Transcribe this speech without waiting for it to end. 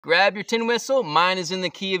Grab your tin whistle. Mine is in the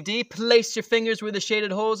key of D. Place your fingers where the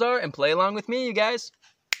shaded holes are and play along with me, you guys.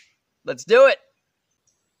 Let's do it.